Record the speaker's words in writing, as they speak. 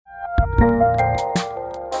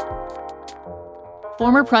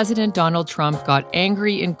Former President Donald Trump got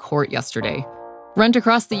angry in court yesterday. Rent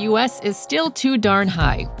across the U.S. is still too darn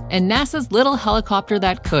high, and NASA's little helicopter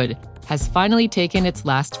that could has finally taken its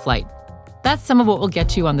last flight. That's some of what we'll get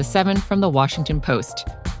to on The 7 from The Washington Post.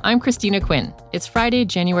 I'm Christina Quinn. It's Friday,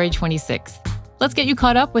 January 26th. Let's get you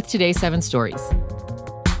caught up with today's 7 stories.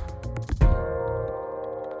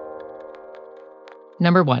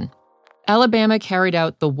 Number 1. Alabama carried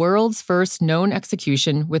out the world's first known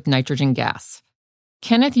execution with nitrogen gas.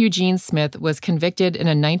 Kenneth Eugene Smith was convicted in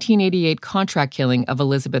a 1988 contract killing of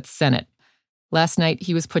Elizabeth Sennett. Last night,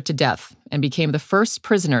 he was put to death and became the first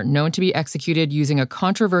prisoner known to be executed using a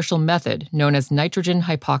controversial method known as nitrogen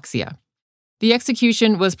hypoxia. The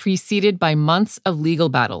execution was preceded by months of legal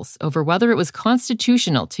battles over whether it was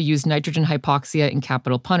constitutional to use nitrogen hypoxia in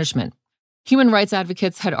capital punishment. Human rights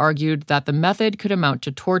advocates had argued that the method could amount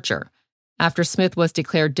to torture. After Smith was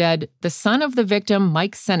declared dead, the son of the victim,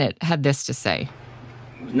 Mike Sennett, had this to say.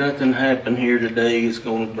 Nothing happened here today is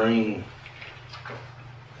going to bring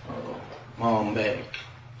Mom back.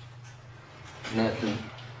 Nothing.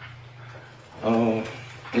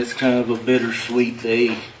 It's kind of a bittersweet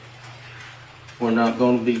day. We're not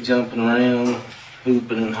going to be jumping around,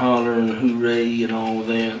 hooping and hollering, hooray and all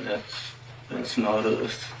that. That's not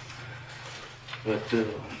us. But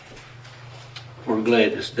we're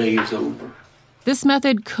glad this day is over. This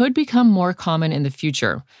method could become more common in the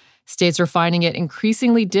future. States are finding it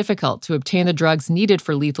increasingly difficult to obtain the drugs needed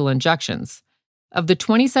for lethal injections. Of the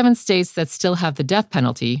 27 states that still have the death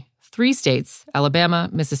penalty, 3 states, Alabama,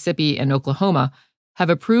 Mississippi, and Oklahoma, have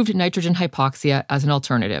approved nitrogen hypoxia as an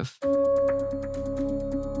alternative.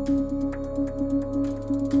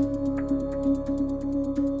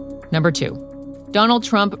 Number 2. Donald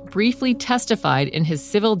Trump briefly testified in his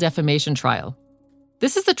civil defamation trial.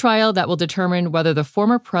 This is the trial that will determine whether the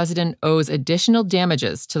former president owes additional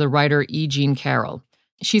damages to the writer E. Jean Carroll.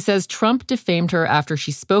 She says Trump defamed her after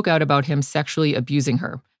she spoke out about him sexually abusing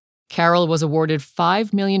her. Carroll was awarded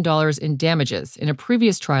 $5 million in damages in a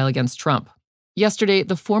previous trial against Trump. Yesterday,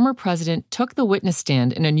 the former president took the witness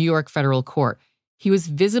stand in a New York federal court. He was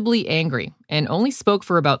visibly angry and only spoke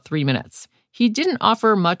for about 3 minutes. He didn't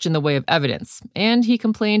offer much in the way of evidence, and he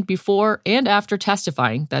complained before and after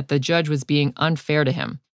testifying that the judge was being unfair to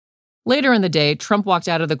him. Later in the day, Trump walked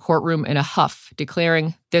out of the courtroom in a huff,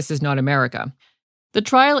 declaring, "This is not America." The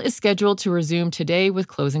trial is scheduled to resume today with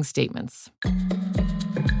closing statements.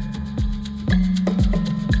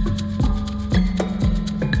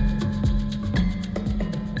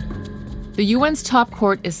 The UN's top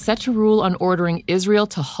court is set to rule on ordering Israel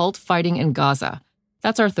to halt fighting in Gaza.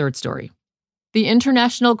 That's our third story. The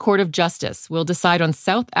International Court of Justice will decide on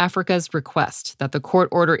South Africa's request that the court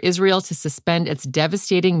order Israel to suspend its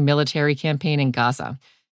devastating military campaign in Gaza.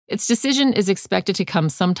 Its decision is expected to come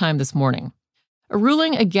sometime this morning. A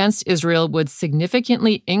ruling against Israel would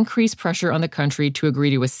significantly increase pressure on the country to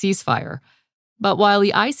agree to a ceasefire. But while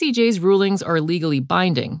the ICJ's rulings are legally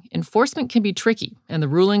binding, enforcement can be tricky and the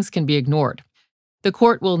rulings can be ignored. The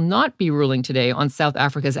court will not be ruling today on South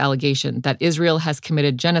Africa's allegation that Israel has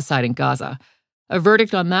committed genocide in Gaza. A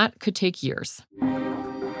verdict on that could take years.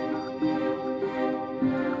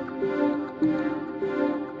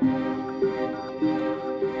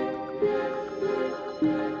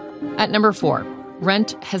 At number 4,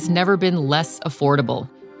 rent has never been less affordable.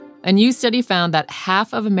 A new study found that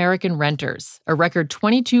half of American renters, a record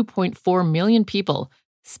 22.4 million people,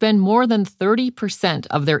 spend more than 30%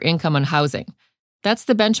 of their income on housing. That's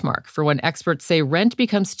the benchmark for when experts say rent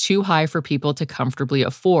becomes too high for people to comfortably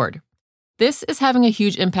afford. This is having a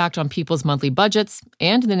huge impact on people's monthly budgets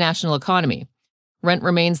and the national economy. Rent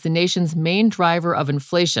remains the nation's main driver of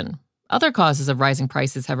inflation. Other causes of rising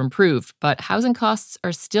prices have improved, but housing costs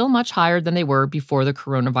are still much higher than they were before the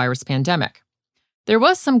coronavirus pandemic. There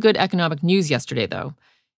was some good economic news yesterday, though.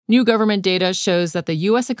 New government data shows that the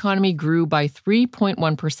U.S. economy grew by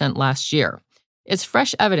 3.1% last year. It's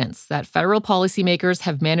fresh evidence that federal policymakers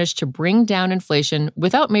have managed to bring down inflation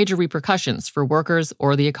without major repercussions for workers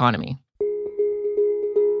or the economy.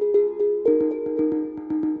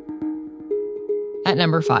 At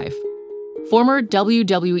number 5, former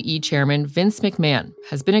WWE chairman Vince McMahon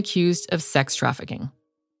has been accused of sex trafficking.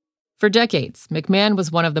 For decades, McMahon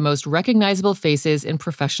was one of the most recognizable faces in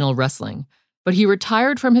professional wrestling, but he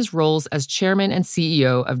retired from his roles as chairman and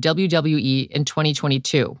CEO of WWE in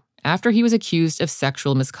 2022 after he was accused of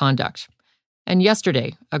sexual misconduct. And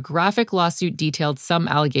yesterday, a graphic lawsuit detailed some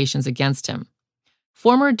allegations against him.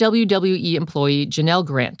 Former WWE employee Janelle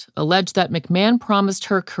Grant alleged that McMahon promised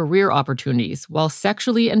her career opportunities while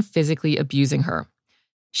sexually and physically abusing her.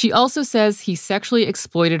 She also says he sexually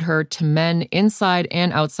exploited her to men inside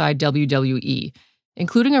and outside WWE,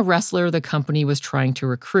 including a wrestler the company was trying to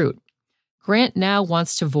recruit. Grant now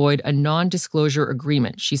wants to void a non-disclosure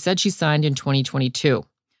agreement she said she signed in 2022.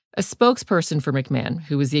 A spokesperson for McMahon,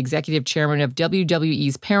 who is the executive chairman of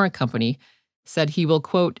WWE's parent company, said he will,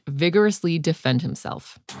 quote, vigorously defend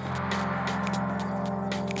himself.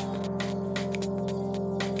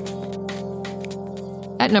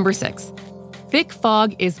 At number 6, thick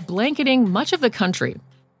fog is blanketing much of the country.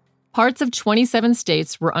 Parts of 27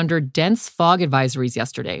 states were under dense fog advisories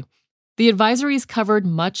yesterday. The advisories covered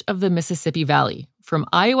much of the Mississippi Valley, from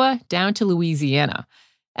Iowa down to Louisiana,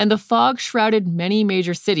 and the fog shrouded many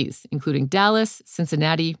major cities, including Dallas,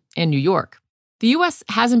 Cincinnati, and New York. The U.S.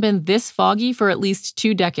 hasn't been this foggy for at least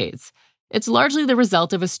 2 decades. It's largely the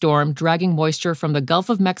result of a storm dragging moisture from the Gulf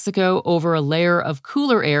of Mexico over a layer of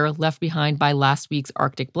cooler air left behind by last week's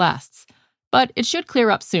Arctic blasts. But it should clear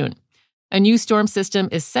up soon. A new storm system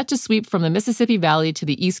is set to sweep from the Mississippi Valley to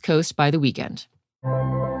the East Coast by the weekend.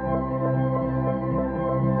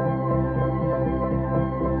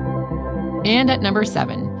 And at number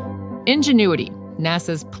 7, Ingenuity,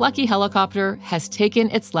 NASA's plucky helicopter, has taken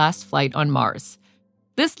its last flight on Mars.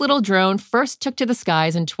 This little drone first took to the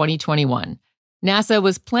skies in 2021. NASA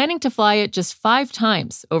was planning to fly it just 5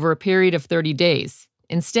 times over a period of 30 days.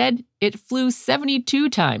 Instead, it flew 72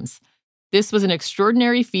 times. This was an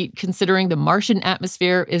extraordinary feat considering the Martian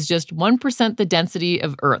atmosphere is just 1% the density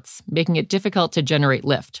of Earth's, making it difficult to generate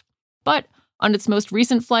lift. But on its most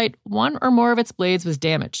recent flight, one or more of its blades was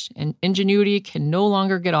damaged, and Ingenuity can no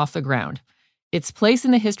longer get off the ground. Its place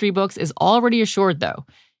in the history books is already assured, though.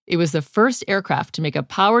 It was the first aircraft to make a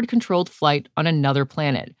powered-controlled flight on another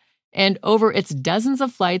planet. And over its dozens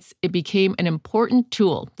of flights, it became an important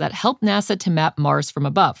tool that helped NASA to map Mars from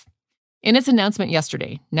above. In its announcement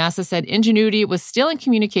yesterday, NASA said Ingenuity was still in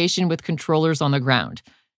communication with controllers on the ground.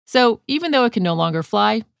 So even though it can no longer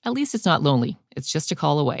fly, at least it's not lonely. It's just a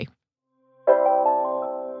call away.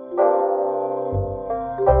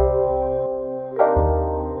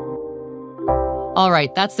 All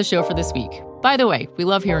right, that's the show for this week. By the way, we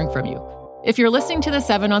love hearing from you. If you're listening to The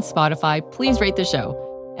 7 on Spotify, please rate the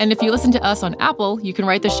show. And if you listen to us on Apple, you can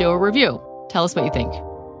write the show a review. Tell us what you think.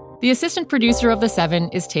 The assistant producer of The 7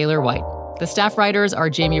 is Taylor White. The staff writers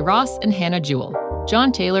are Jamie Ross and Hannah Jewell.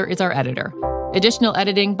 John Taylor is our editor. Additional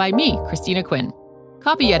editing by me, Christina Quinn.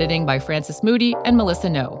 Copy editing by Francis Moody and Melissa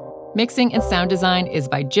No. Mixing and sound design is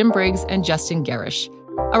by Jim Briggs and Justin Garish.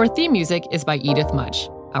 Our theme music is by Edith Mudge.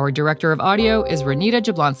 Our director of audio is Renita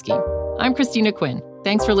Jablonski. I'm Christina Quinn.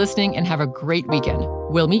 Thanks for listening and have a great weekend.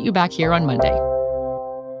 We'll meet you back here on Monday.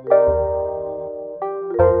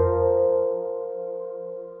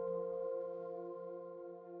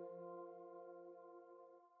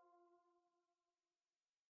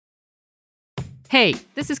 Hey,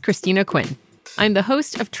 this is Christina Quinn. I'm the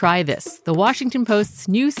host of Try This, the Washington Post's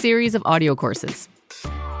new series of audio courses.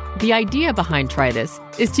 The idea behind Try This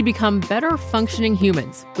is to become better functioning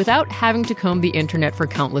humans without having to comb the internet for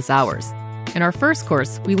countless hours. In our first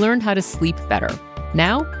course, we learned how to sleep better.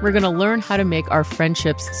 Now, we're going to learn how to make our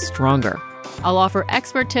friendships stronger. I'll offer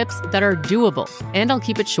expert tips that are doable, and I'll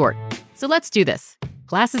keep it short. So let's do this.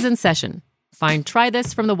 Class is in session. Find Try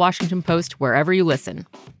This from the Washington Post wherever you listen.